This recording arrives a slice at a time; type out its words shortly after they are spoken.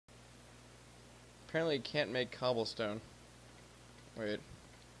Apparently you can't make cobblestone. Wait.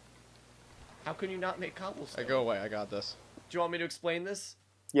 How can you not make cobblestone? Go away, I got this. Do you want me to explain this?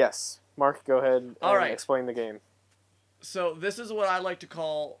 Yes. Mark, go ahead and explain the game. So this is what I like to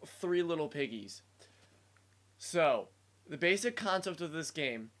call three little piggies. So, the basic concept of this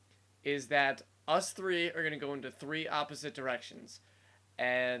game is that us three are going to go into three opposite directions.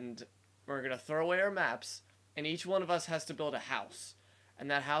 And we're going to throw away our maps, and each one of us has to build a house. And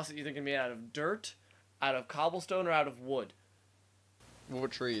that house is either going to be out of dirt, out of cobblestone, or out of wood.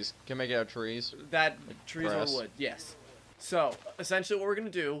 What trees? Can make it out of trees? Trees grass. or wood, yes. So, essentially what we're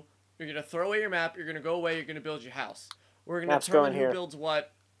going to do, you're going to throw away your map, you're going to go away, you're going to build your house. We're going to determine who builds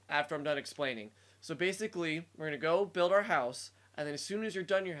what after I'm done explaining. So basically, we're going to go build our house, and then as soon as you're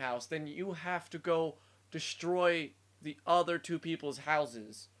done your house, then you have to go destroy the other two people's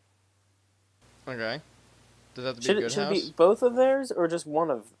houses. Okay. Does that have to be a good house? Should it be both of theirs, or just one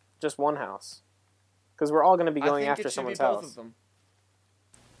house? Because we're all going to be going after someone's house. Both of them.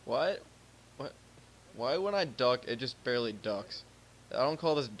 What? Why when I duck, it just barely ducks? I don't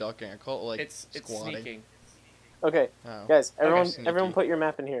call this ducking. I call it like squatting. It's sneaking. Okay, guys, everyone put your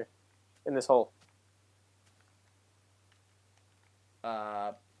map in here, in this hole.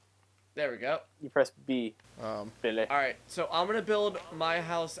 There we go. You press B, Billy. Alright, so I'm gonna build my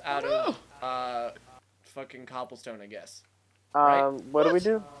house out of, fucking cobblestone, I guess. Right? What do we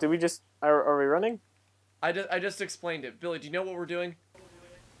do? Do we just, are we running? I just explained it. Billy, do you know what we're doing?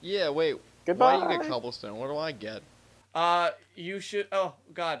 Yeah, wait. Goodbye. Why do you get cobblestone? What do I get? You should, oh,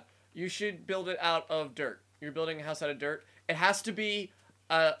 God. You should build it out of dirt. You're building a house out of dirt. It has to be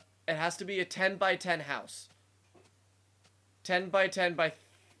a 10 by 10 house. 10 by 10 by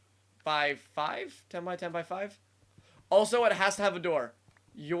 5? 10 by 10 by 5? Also, it has to have a door.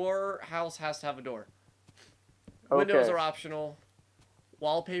 Your house has to have a door. Okay. Windows are optional.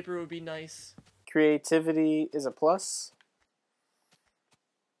 Wallpaper would be nice. Creativity is a plus,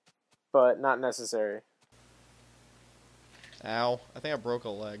 but not necessary. Ow. I think I broke a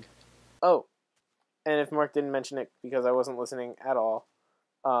leg. Oh, and if Mark didn't mention it because I wasn't listening at all,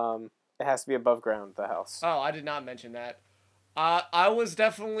 it has to be above ground, the house. Oh, I did not mention that. I was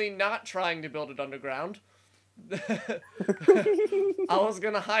definitely not trying to build it underground. I was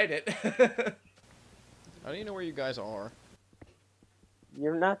gonna hide it. How do you know where you guys are?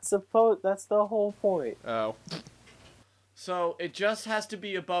 You're not supposed... That's the whole point. Oh. So, it just has to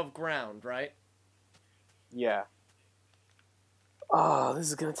be above ground, right? Yeah. Oh, this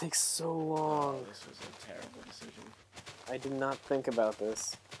is gonna take so long. This was a terrible decision. I did not think about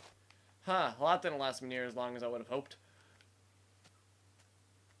this. Huh, well that didn't last me near as long as I would have hoped.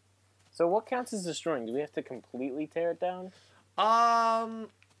 So what counts as destroying? Do we have to completely tear it down?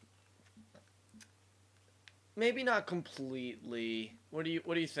 Maybe not completely. What do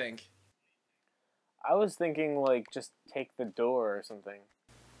you think? I was thinking like just take the door or something.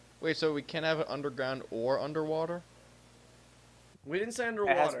 Wait, so we can't have it underground or underwater? We didn't say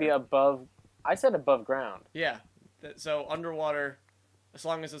underwater. It has to be above... I said above ground. Yeah. So underwater, as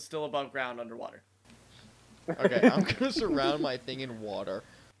long as it's still above ground, underwater. Okay, I'm gonna surround my thing in water.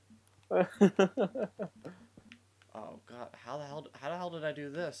 Oh God, how the hell did I do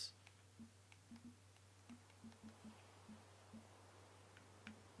this?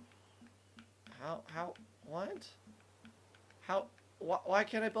 What? Why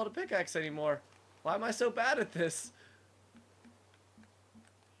can't I build a pickaxe anymore? Why am I so bad at this?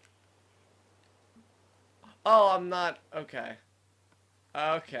 Oh, I'm not, okay.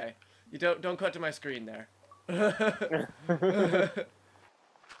 Okay. You don't cut to my screen there.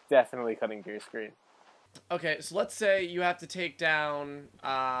 Definitely cutting to your screen. Okay, so let's say you have to take down,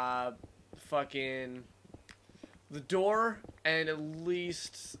 fucking the door and at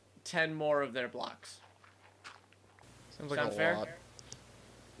least 10 more of their blocks. Sounds like Sound a fair? lot.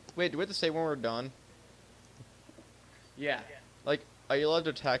 Wait, do we have to say when we're done? Yeah. Like, are you allowed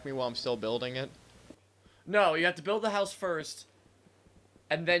to attack me while I'm still building it? No, you have to build the house first,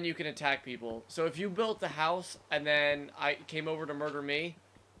 and then you can attack people. So if you built the house and then I came over to murder me,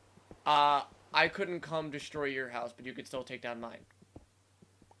 I couldn't come destroy your house, but you could still take down mine.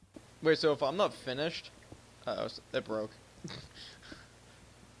 Wait, so if I'm not finished... Uh-oh, that broke.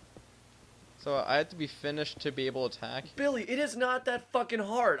 So I have to be finished to be able to attack? Billy, it is not that fucking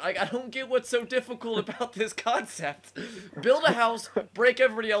hard. I don't get what's so difficult about this concept. Build a house, break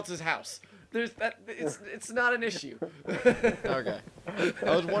everybody else's house. It's not an issue. Okay.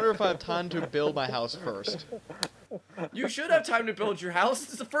 I was wondering if I have time to build my house first. You should have time to build your house.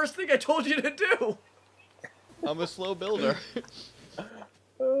 It's the first thing I told you to do. I'm a slow builder.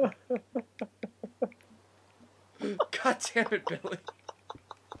 God damn it, Billy.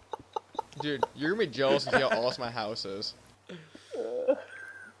 Dude, you're gonna be jealous to see how awesome my house is.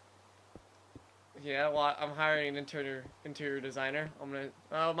 Yeah, well, I'm hiring an interior designer. I'm gonna.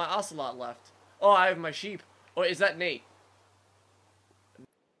 Oh, my ocelot left. Oh, I have my sheep. Oh, is that Nate?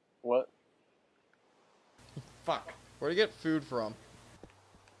 What? Fuck. Where'd you get food from?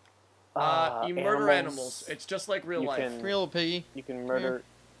 You murder animals. It's just like real You life. can- Real piggy. You can murder.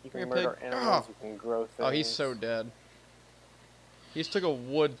 You Come can here, murder pig. animals. Ah! You can grow things. Oh, he's so dead. He just took a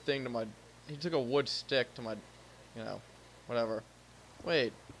wood thing to my... He took a wood stick to my... You know, whatever.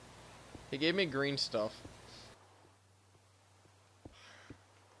 Wait. He gave me green stuff.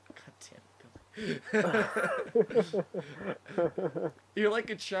 God damn it, Billy. You're like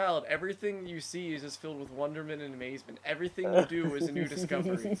a child. Everything you see is just filled with wonderment and amazement. Everything you do is a new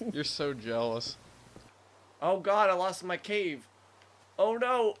discovery. You're so jealous. Oh god, I lost my cave. Oh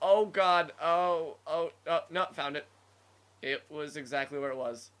no. Oh god. Oh, no, found it. It was exactly where it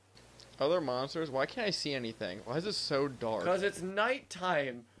was. Other monsters? Why can't I see anything? Why is it so dark? Because it's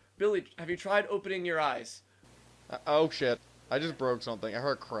nighttime. Billy, have you tried opening your eyes? Oh shit. I just broke something. I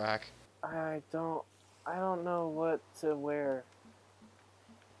heard a crack. I don't know what to wear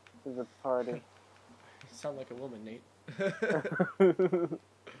to the party. You sound like a woman, Nate.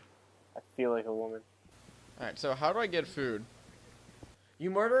 I feel like a woman. Alright, so how do I get food?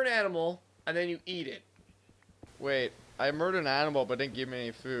 You murder an animal, and then you eat it. Wait, I murdered an animal but didn't give me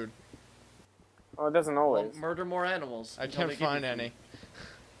any food. Oh, it doesn't Well, always. murder more animals. I until can't they give you find food. any.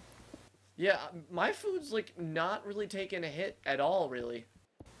 Yeah, my food's like not really taking a hit at all, really.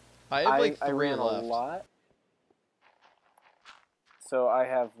 I have like I 3 ran left. a lot. So I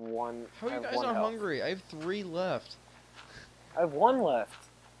have one. How are I you have guys one not health. hungry? I have 3 left. I have one left.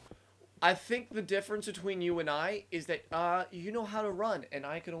 I think the difference between you and I is that you know how to run, and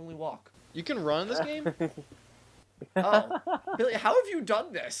I can only walk. You can run this game? Oh, Billy, how have you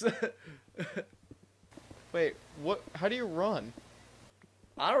done this? Wait, what? How do you run?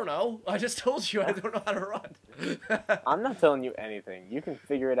 I don't know. I just told you I don't know how to run. I'm not telling you anything. You can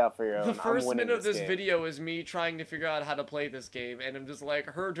figure it out for your own. The first I'm winning minute of this game. video is me trying to figure out how to play this game, and I'm just like,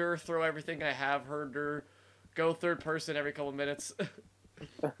 herder, throw everything I have, herder, go third person every couple minutes.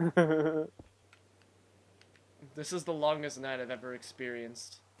 This is the longest night I've ever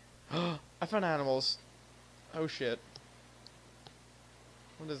experienced. I found animals. Oh shit.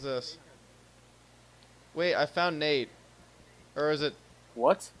 What is this? Wait, I found Nate. Or is it...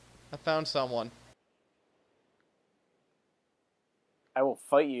 What? I found someone. I will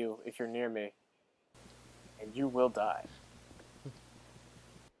fight you if you're near me, and you will die.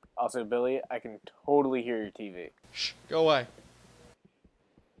 Also, Billy, I can totally hear your TV. Shh, go away.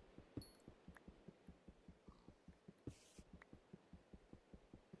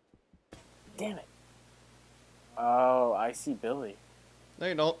 Damn it. Oh, I see Billy. No,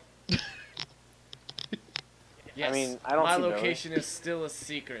 you don't. Yes, mean, I don't my see Billy. location is still a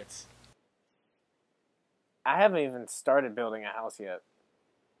secret. I haven't even started building a house yet.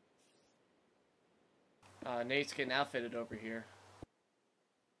 Nate's getting outfitted over here.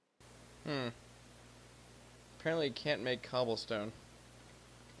 Apparently you can't make cobblestone.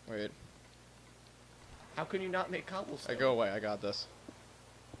 Wait. How can you not make cobblestone? Go away, I got this.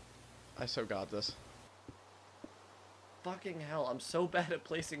 I so got this. Fucking hell, I'm so bad at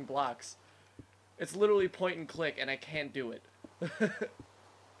placing blocks. It's literally point and click, and I can't do it.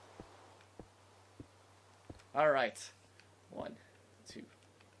 Alright. 1, 2,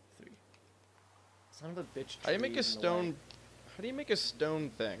 3. Son of a bitch. How do you make a trees in the stone... How do you make a stone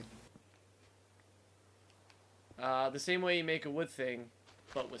thing? way. The same way you make a wood thing,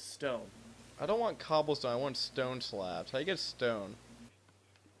 but with stone. I don't want cobblestone, I want stone slabs. How do you get stone?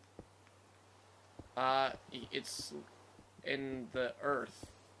 It's in the earth.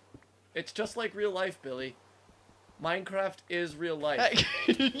 It's just like real life, Billy. Minecraft is real life.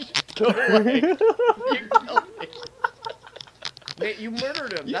 Go away. You killed me. Nate, you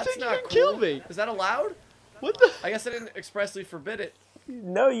murdered him. You That's think you not can cool. kill me? Is that allowed? What the... I guess I didn't expressly forbid it.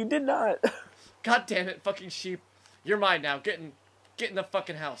 No, you did not. God damn it, fucking sheep. You're mine now. Get in the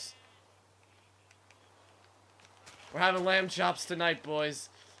fucking house. We're having lamb chops tonight, boys.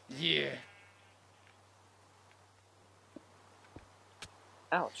 Yeah.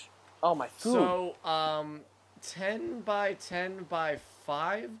 Ouch. Oh, my food. So, 10 by 10 by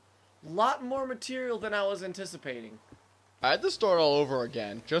 5? Lot more material than I was anticipating. I had to start all over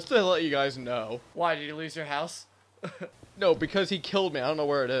again, just to let you guys know. Why, did you lose your house? No, because he killed me. I don't know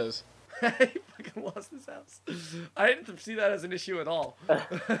where it is. He fucking lost his house. I didn't see that as an issue at all.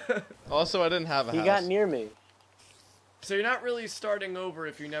 Also, I didn't have a He house. got near me. So you're not really starting over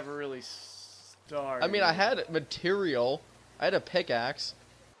if you never really started. I mean, I had material. I had a pickaxe.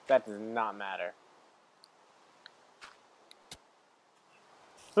 That does not matter.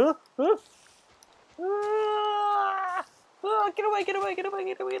 Huh? Huh? Ah! Ah, get away, get away, get away,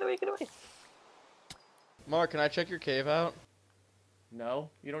 get away, get away, get away. Mark, can I check your cave out? No,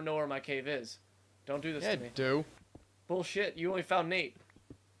 you don't know where my cave is. Don't do this Yeah, to me. I do. Bullshit, you only found Nate.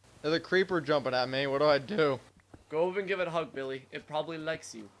 There's a creeper jumping at me. What do I do? Go over and give it a hug, Billy. It probably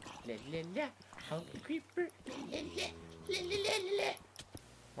likes you. La, la, la. Hug the creeper. La, la, la, la, la, la.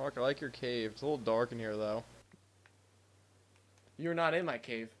 Mark, I like your cave. It's a little dark in here, though. You're not in my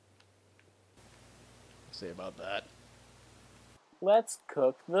cave. Say about that. Let's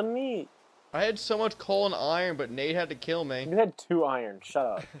cook the meat. I had so much coal and iron, but Nate had to kill me. You had 2 iron. Shut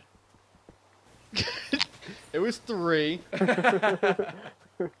up. It was 3. Well,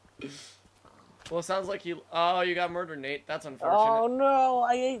 it sounds like you... Oh, you got murdered, Nate. That's unfortunate. Oh no,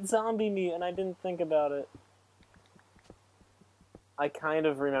 I ate zombie meat and I didn't think about it. I kind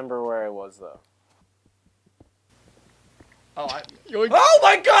of remember where I was though. Oh, Yoink. oh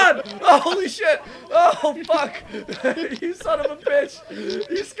my god! Oh, holy shit! Oh, fuck! You son of a bitch!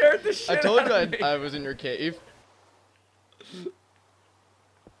 You scared the shit I told out you of me. I was in your cave.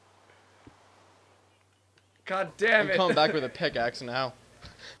 God damn I'm it! coming back with a pickaxe now.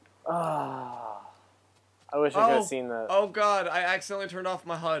 Ah, I wish I could have seen that. Oh god, I accidentally turned off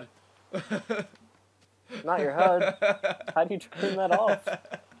my HUD. Not your HUD. How do you turn that off?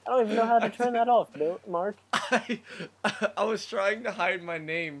 I don't even know how to turn that off, Mark. I was trying to hide my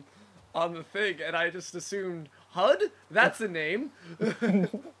name on the thing, and I just assumed HUD. That's a name.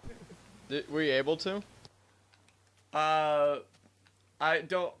 Were you able to? I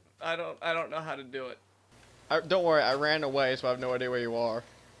don't know how to do it. Don't worry, I ran away, so I have no idea where you are.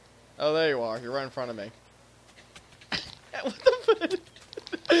 Oh, there you are. You're right in front of me. What the fuck?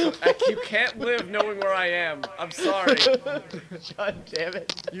 You can't live knowing where I am. I'm sorry. God damn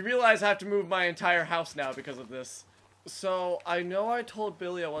it. You realize I have to move my entire house now because of this. So, I know I told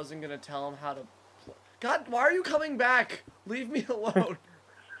Billy I wasn't going to tell him how to... God, why are you coming back? Leave me alone.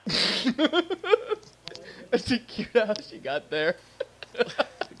 That's a cute house you got there.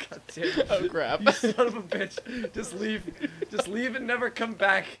 God damn it. Oh, crap. You son of a bitch. Just leave. Just leave and never come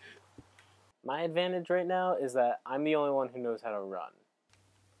back. My advantage right now is that I'm the only one who knows how to run.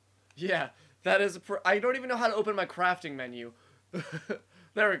 Yeah, that is I don't even know how to open my crafting menu.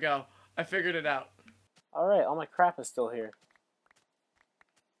 There we go. I figured it out. Alright, all my crap is still here.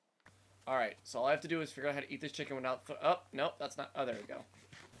 Alright, so all I have to do is figure out how to eat this chicken without... Oh, no, that's not... Oh, there we go.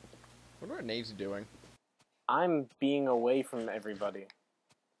 What are Nate's doing? I'm being away from everybody.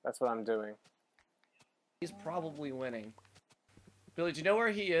 That's what I'm doing. He's probably winning. Billy, do you know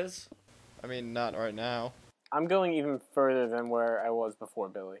where he is? I mean, not right now. I'm going even further than where I was before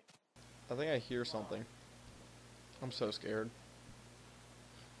Billy. I think I hear something. I'm so scared.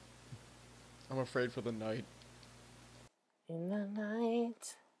 I'm afraid for the night. In the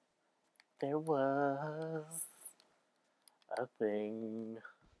night, there was a thing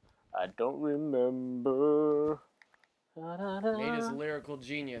I don't remember. Da, da, da, Nate is a lyrical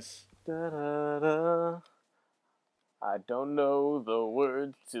genius. da, da, da. I don't know the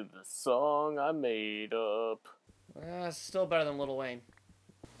words to the song I made up. It's still better than Lil Wayne.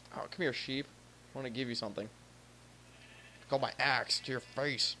 Oh, come here, sheep. I want to give you something. Got my axe to your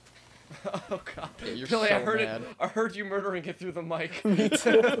face. Oh god, Yeah, you're Billy, so I heard mad. it. I heard you murdering it through the mic. Me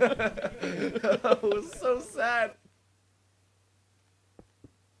too. That was so sad.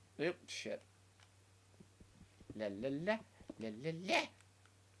 Oop, shit. La la la, la la la.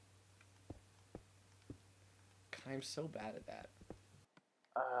 I'm so bad at that.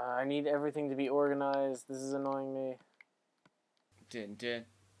 I need everything to be organized. This is annoying me. Din din.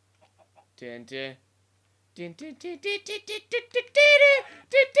 Din din.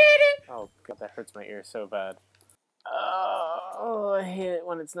 Oh god, that hurts my ear so bad. Oh, I hate it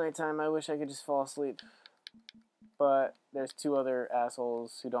when it's nighttime. I wish I could just fall asleep. But there's 2 other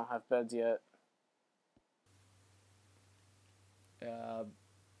assholes who don't have beds yet. There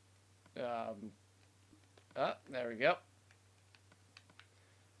we go.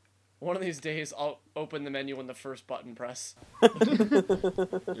 One of these days, I'll open the menu on the first button press.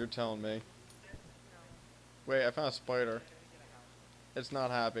 You're telling me. Wait, I found a spider. It's not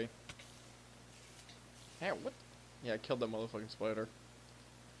happy. Hey, what? Yeah, I killed that motherfucking spider.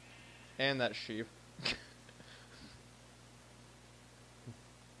 And that sheep.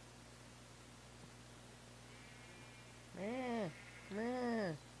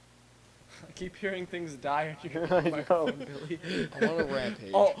 I keep hearing things die on your I know. microphone, Billy. I'm on a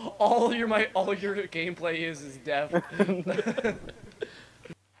rampage. All your gameplay is death.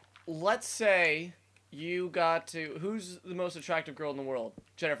 Let's say you got to... Who's the most attractive girl in the world?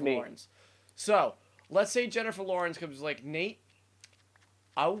 Jennifer Me. Lawrence. So, let's say Jennifer Lawrence comes like, Nate,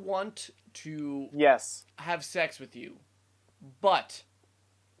 I want to Yes. have sex with you, but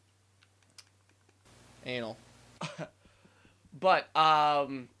Anal.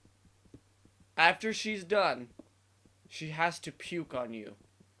 after she's done, she has to puke on you.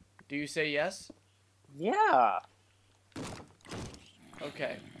 Do you say yes? Yeah.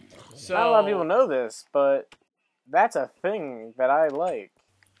 Okay. So Not a lot of people know this, but that's a thing that I like.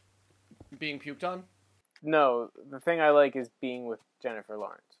 being puked on? No, the thing I like is being with Jennifer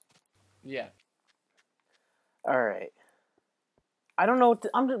Lawrence. Yeah. All right. I don't know. What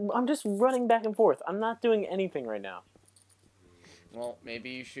I'm just running back and forth. I'm not doing anything right now. Well,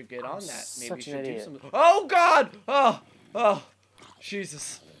 maybe you should get on that. Maybe you such an should do idiot. something. Oh God! Oh,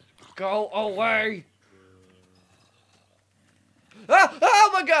 Jesus! Go away! Ah! Oh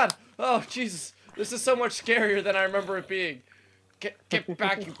my God! Oh Jesus! This is so much scarier than I remember it being. Get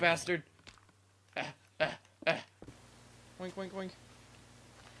back, you bastard! Wink, wink, wink.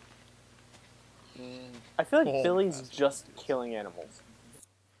 I feel like Oh, Billy's bastard. just killing animals.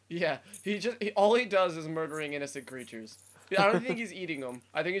 Yeah, all he does is murdering innocent creatures. I don't think he's eating them.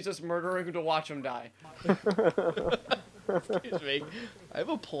 I think he's just murdering them to watch them die. Excuse me. I have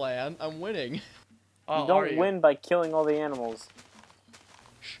a plan. I'm winning. Oh, You don't win by killing all the animals.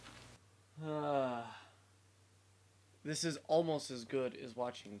 This is almost as good as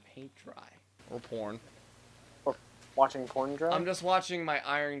watching paint dry. Or porn. Or watching porn dry. I'm just watching my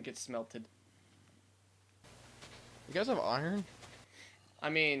iron get smelted. You guys have iron? I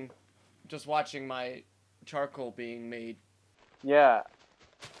mean, just watching my charcoal being made. Yeah.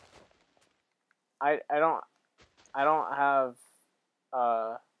 I don't have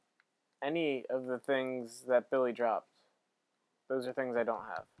any of the things that Billy dropped. Those are things I don't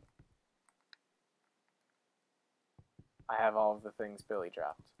have. I have all of the things Billy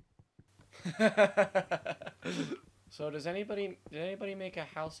dropped. So did anybody make a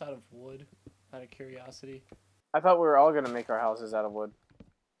house out of wood? Out of curiosity. I thought we were all gonna make our houses out of wood.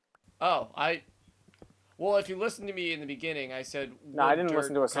 Oh, well, if you listened to me in the beginning, I said No, I wood, didn't dirt,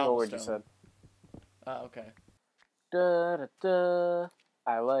 listen to a single word you cobblestone. said. Oh, okay. Da da da.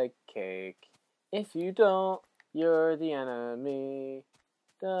 I like cake. If you don't, you're the enemy.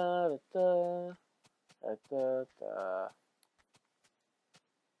 Da da da. Da da da.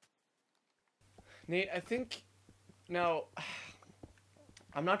 Nate, I think now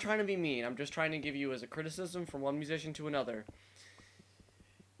I'm not trying to be mean. I'm just trying to give you as a criticism from one musician to another.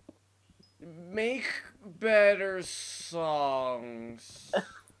 Make better songs.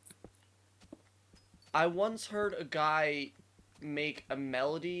 I once heard a guy make a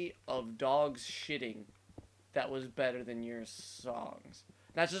melody of dogs shitting that was better than your songs.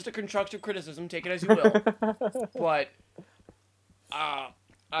 That's just a constructive criticism, take it as you will. But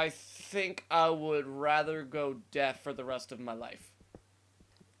I think I would rather go deaf for the rest of my life.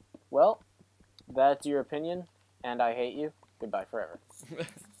 Well, that's your opinion, and I hate you. Goodbye forever.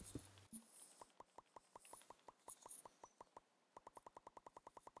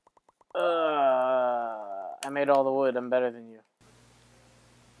 I made all the wood. I'm better than you.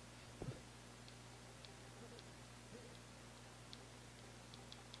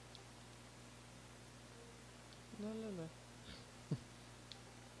 La la la.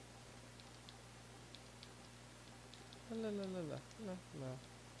 La la la la la la.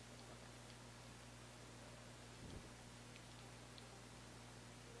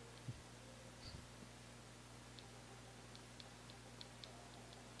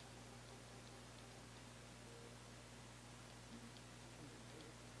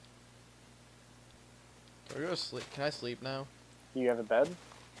 Do I go to sleep? Can I sleep now? You have a bed?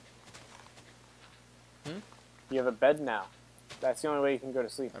 Hmm? You have a bed now. That's the only way you can go to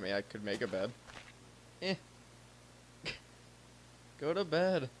sleep. I mean, I could make a bed. Eh. Go to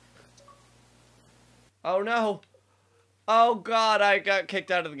bed. Oh no! Oh God, I got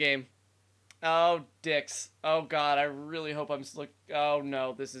kicked out of the game. Oh, dicks. Oh God, I really hope I'm still... Oh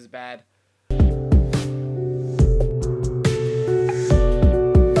no, this is bad.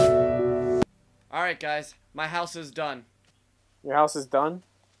 Alright guys, my house is done. Your house is done?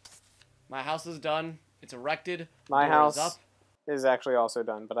 My house is done. It's erected. My door house is up. is actually also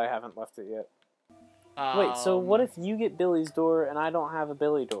done, but I haven't left it yet. Wait, so what if you get Billy's door and I don't have a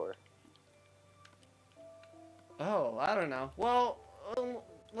Billy door? Oh, I don't know. Well,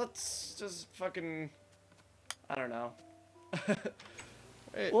 let's just fucking... I don't know.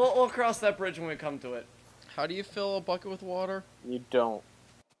 Wait, We'll cross that bridge when we come to it. how do you fill a bucket with water? You don't.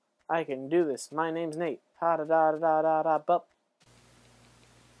 I can do this. My name's Nate. Ha da da da da da bup.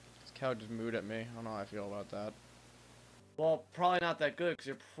 This cow just mooed at me. I don't know how I feel about that. Well, probably not that good, because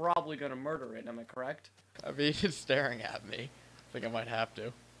you're probably gonna murder it, am I correct? I mean, it's staring at me. I think I might have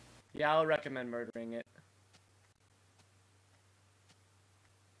to. Yeah, I would recommend murdering it.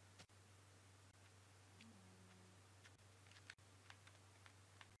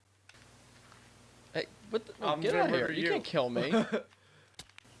 Hey, what the? No, I'm get gonna out of here. murder You you. can't kill me.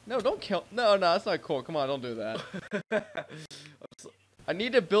 No, don't kill. No, that's not cool. Come on, don't do that. I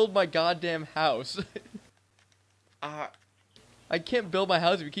need to build my goddamn house. I can't build my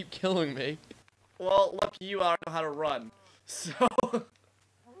house if you keep killing me. Well, lucky you, I don't know how to run. So...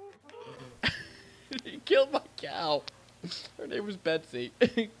 You killed my cow. Her name was Betsy.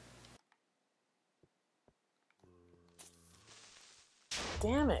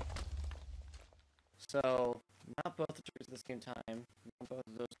 Damn it. So, not both the trees at the same time. Not both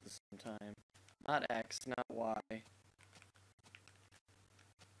of those at the same time. Not X, not Y.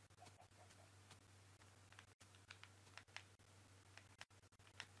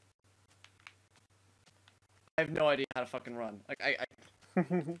 I have no idea how to fucking run. Like,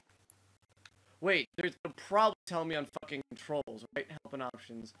 Wait, they'll probably tell me on fucking controls, right? Help and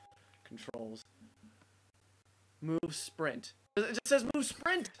options. Controls. Move sprint. It just says move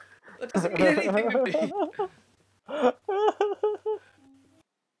sprint! That doesn't mean anything to me.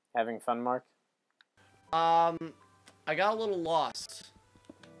 Having fun, Mark? I got a little lost.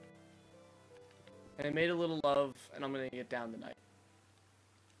 And I made a little love, and I'm gonna get down tonight.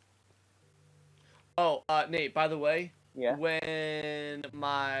 Oh, Nate, by the way, Yeah? when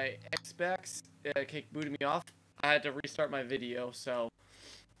my Xbox kicked booted me off, I had to restart my video, so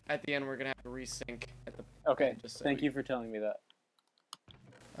at the end we're gonna have to resync at the Okay, just so thank you for telling me that.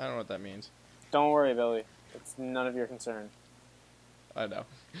 I don't know what that means. Don't worry, Billy. It's none of your concern. I know.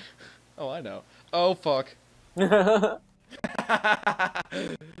 Oh, I know. Oh, fuck. I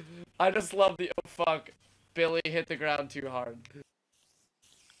just love the oh fuck. Billy hit the ground too hard.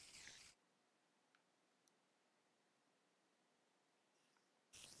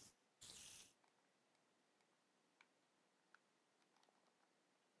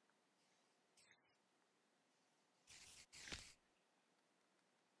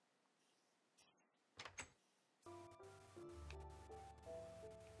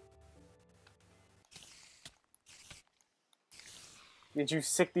 Did you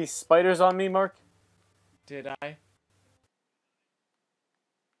sick these spiders on me, Mark? Did I?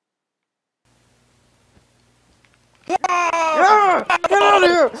 Ah! Get out of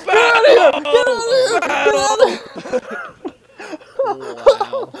here! Get out of here! Get out of here! Get out of here!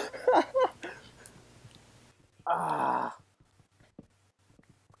 Wow. Ah.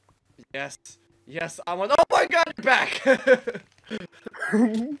 Yes. Yes, I'm on. Oh my god, you're back!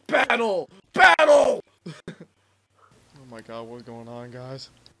 Battle! Battle! Oh my god, what's going on, guys?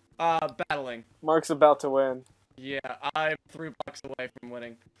 Battling. Mark's about to win. Yeah, I'm 3 blocks away from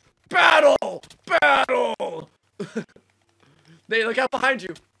winning. Battle! Battle! They look out behind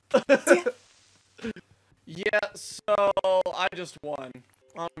you. Yeah, so I just won.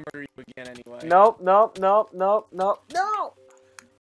 I'll murder you again anyway. Nope, nope, nope, nope, nope, no!